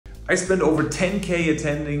I spent over 10K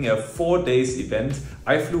attending a 4-day event.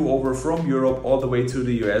 I flew over from Europe all the way to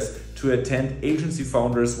the US to attend Agency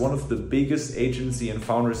Founders, one of the biggest agency and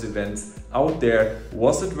founders events out there.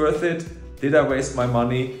 Was it worth it? Did I waste my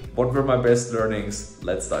money? What were my best learnings?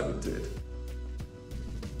 Let's dive into it.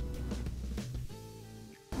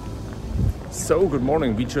 So good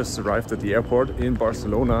morning, we just arrived at the airport in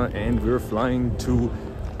Barcelona and we're flying to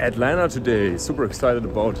Atlanta today. Super excited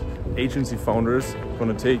about Agency Founders.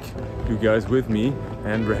 Gonna take you guys with me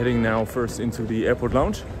and we're heading now first into the airport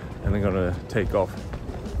lounge and then gonna take off.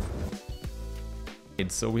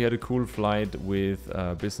 So we had a cool flight with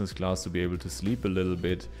business class to be able to sleep a little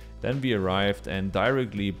bit. Then we arrived and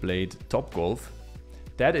directly played Top Golf.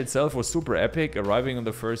 That itself was super epic, arriving on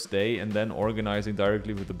the first day and then organizing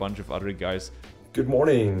directly with a bunch of other guys. Good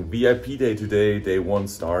morning, VIP day today, day one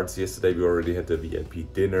starts. Yesterday we already had the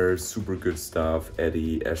VIP dinner, super good stuff.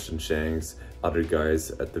 Eddie, Ashton, Shanks, other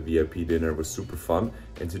guys at the VIP dinner was super fun.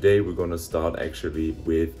 And today we're gonna start actually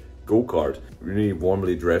with go-kart. Really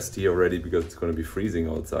warmly dressed here already because it's gonna be freezing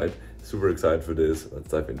outside. Super excited for this, let's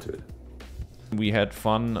dive into it. We had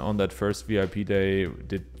fun on that first VIP day,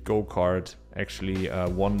 did go-kart. Actually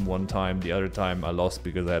won one time, the other time I lost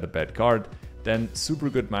because I had a bad card. Then super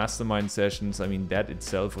good mastermind sessions. I mean, that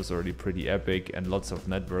itself was already pretty epic and lots of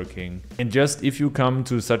networking. And just if you come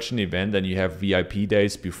to such an event and you have VIP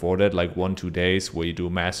days before that, like 1-2 days where you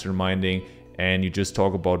do masterminding and you just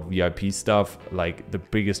talk about VIP stuff, like the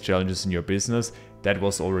biggest challenges in your business, that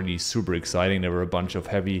was already super exciting. There were a bunch of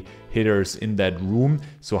heavy hitters in that room.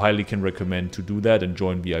 So highly can recommend to do that and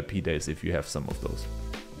join VIP days if you have some of those.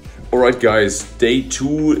 Alright guys, day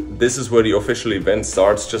two, this is where the official event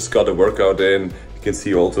starts. Just got a workout in. You can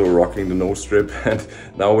see also rocking the nose strip. And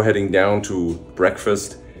now we're heading down to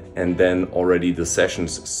breakfast and then already the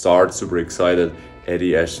sessions start. Super excited.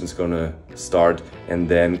 Eddie Ashton's gonna start and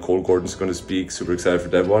then Cole Gordon's gonna speak. Super excited for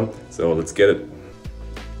that one. So let's get it.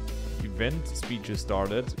 Event speeches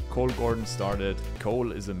started. Cole Gordon started.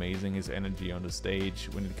 Cole is amazing. His energy on the stage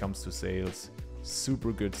when it comes to sales.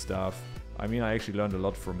 Super good stuff. I mean, I actually learned a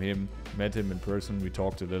lot from him, met him in person, we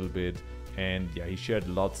talked a little bit, and yeah, he shared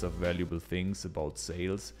lots of valuable things about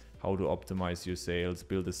sales, how to optimize your sales,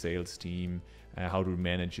 build a sales team, how to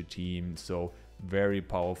manage a team. So very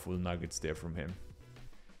powerful nuggets there from him.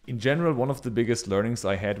 In general, one of the biggest learnings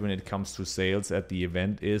I had when it comes to sales at the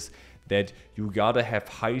event is that you gotta have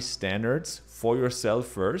high standards for yourself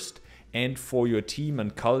first and for your team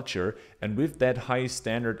and culture. And with that high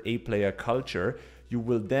standard A-player culture, you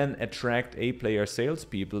will then attract A-player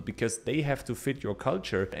salespeople because they have to fit your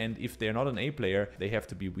culture. And if they're not an A-player, they have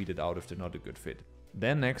to be weeded out if they're not a good fit.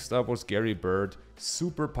 Then next up was Gary Bird.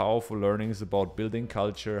 Super powerful learnings about building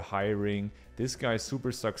culture, hiring. This guy's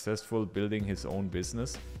super successful building his own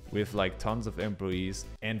business with like tons of employees.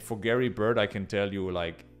 And for Gary Bird, I can tell you,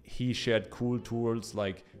 like, he shared cool tools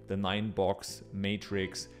like the 9-box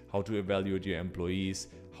matrix, how to evaluate your employees,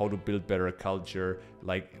 how to build better culture,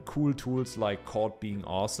 like cool tools like Caught Being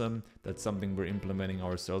Awesome. That's something we're implementing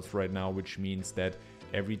ourselves right now, which means that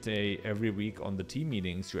every day, every week on the team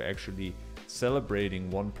meetings, you're actually celebrating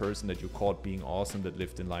one person that you caught being awesome that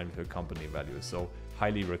lived in line with your company values. So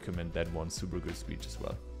highly recommend that one. Super good speech as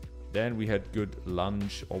well. Then we had good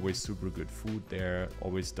lunch, always super good food there,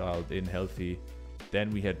 always dialed in, healthy. Then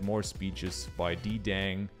we had more speeches by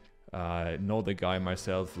D-Dang. Know the guy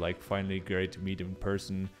myself, like finally great to meet him in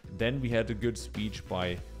person. Then we had a good speech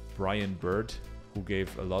by Brian Bird, who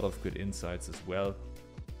gave a lot of good insights as well.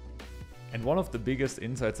 And one of the biggest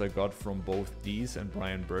insights I got from both these and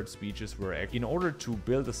Brian Bird speeches were, in order to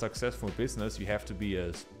build a successful business, you have to be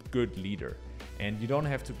a good leader. And you don't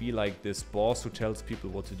have to be like this boss who tells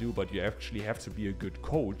people what to do, but you actually have to be a good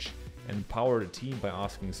coach and empower the team by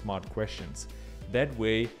asking smart questions. That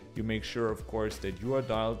way, you make sure, of course, that you are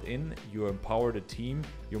dialed in, you empower the team,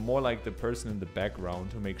 you're more like the person in the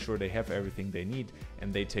background to make sure they have everything they need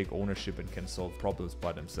and they take ownership and can solve problems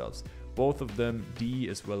by themselves. Both of them, Dee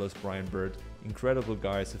as well as Brian Bird, incredible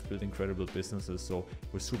guys, have built incredible businesses, so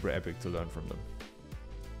it was super epic to learn from them.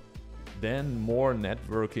 Then more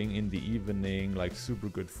networking in the evening, like super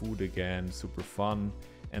good food again, super fun.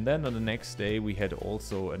 And then on the next day, we had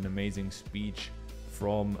also an amazing speech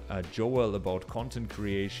from Joel about content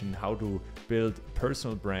creation, how to build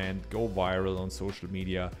personal brand, go viral on social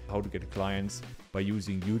media, how to get clients by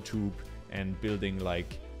using YouTube and building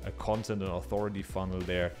like a content and authority funnel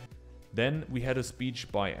there. Then we had a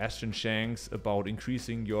speech by Ashton Shanks about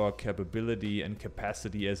increasing your capability and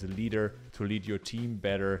capacity as a leader to lead your team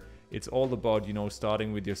better. It's all about, you know,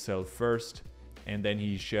 starting with yourself first. And then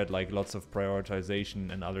he shared like lots of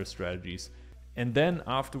prioritization and other strategies And then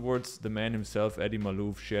afterwards, the man himself, Eddie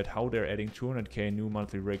Maalouf, shared how they're adding 200k new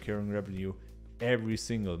monthly recurring revenue every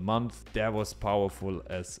single month. That was powerful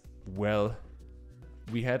as well.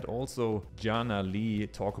 We had also Jana Lee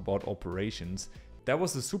talk about operations. That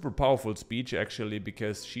was a super powerful speech actually,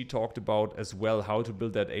 because she talked about as well how to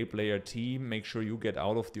build that 8-player team, make sure you get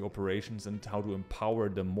out of the operations, and how to empower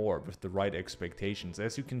them more with the right expectations.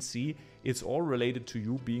 As you can see, it's all related to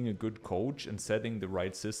you being a good coach and setting the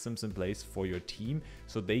right systems in place for your team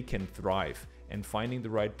so they can thrive, and finding the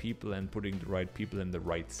right people and putting the right people in the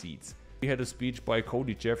right seats. We had a speech by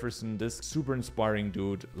Cody Jefferson, this super inspiring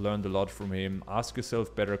dude, learned a lot from him. Ask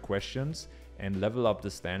yourself better questions and level up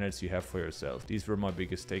the standards you have for yourself. These were my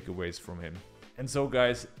biggest takeaways from him. And so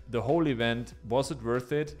guys, the whole event, was it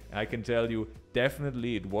worth it? I can tell you,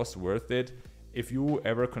 definitely it was worth it. If you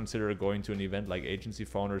ever consider going to an event like Agency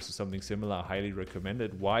Founders or something similar, I highly recommend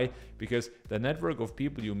it. Why? Because the network of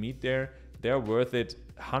people you meet there, they're worth it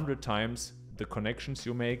 100 times. The connections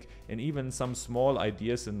you make, and even some small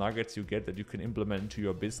ideas and nuggets you get that you can implement into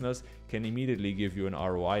your business can immediately give you an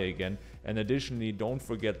ROI again. And additionally, don't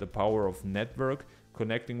forget the power of network,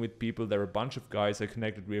 connecting with people. There are a bunch of guys I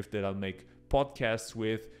connected with that I'll make podcasts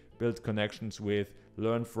with, build connections with,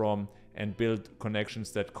 learn from, and build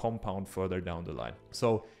connections that compound further down the line.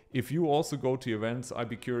 So if you also go to events, I'd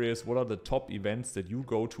be curious, what are the top events that you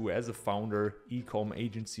go to as a founder, ecom,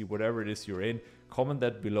 agency, whatever it is you're in? Comment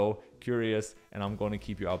that below, curious, and I'm going to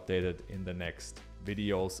keep you updated in the next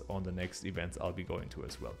videos on the next events I'll be going to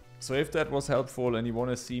as well. So if that was helpful and you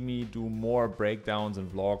want to see me do more breakdowns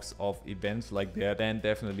and vlogs of events like that, then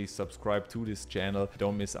definitely subscribe to this channel.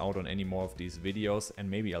 Don't miss out on any more of these videos,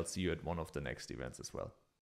 and maybe I'll see you at one of the next events as well.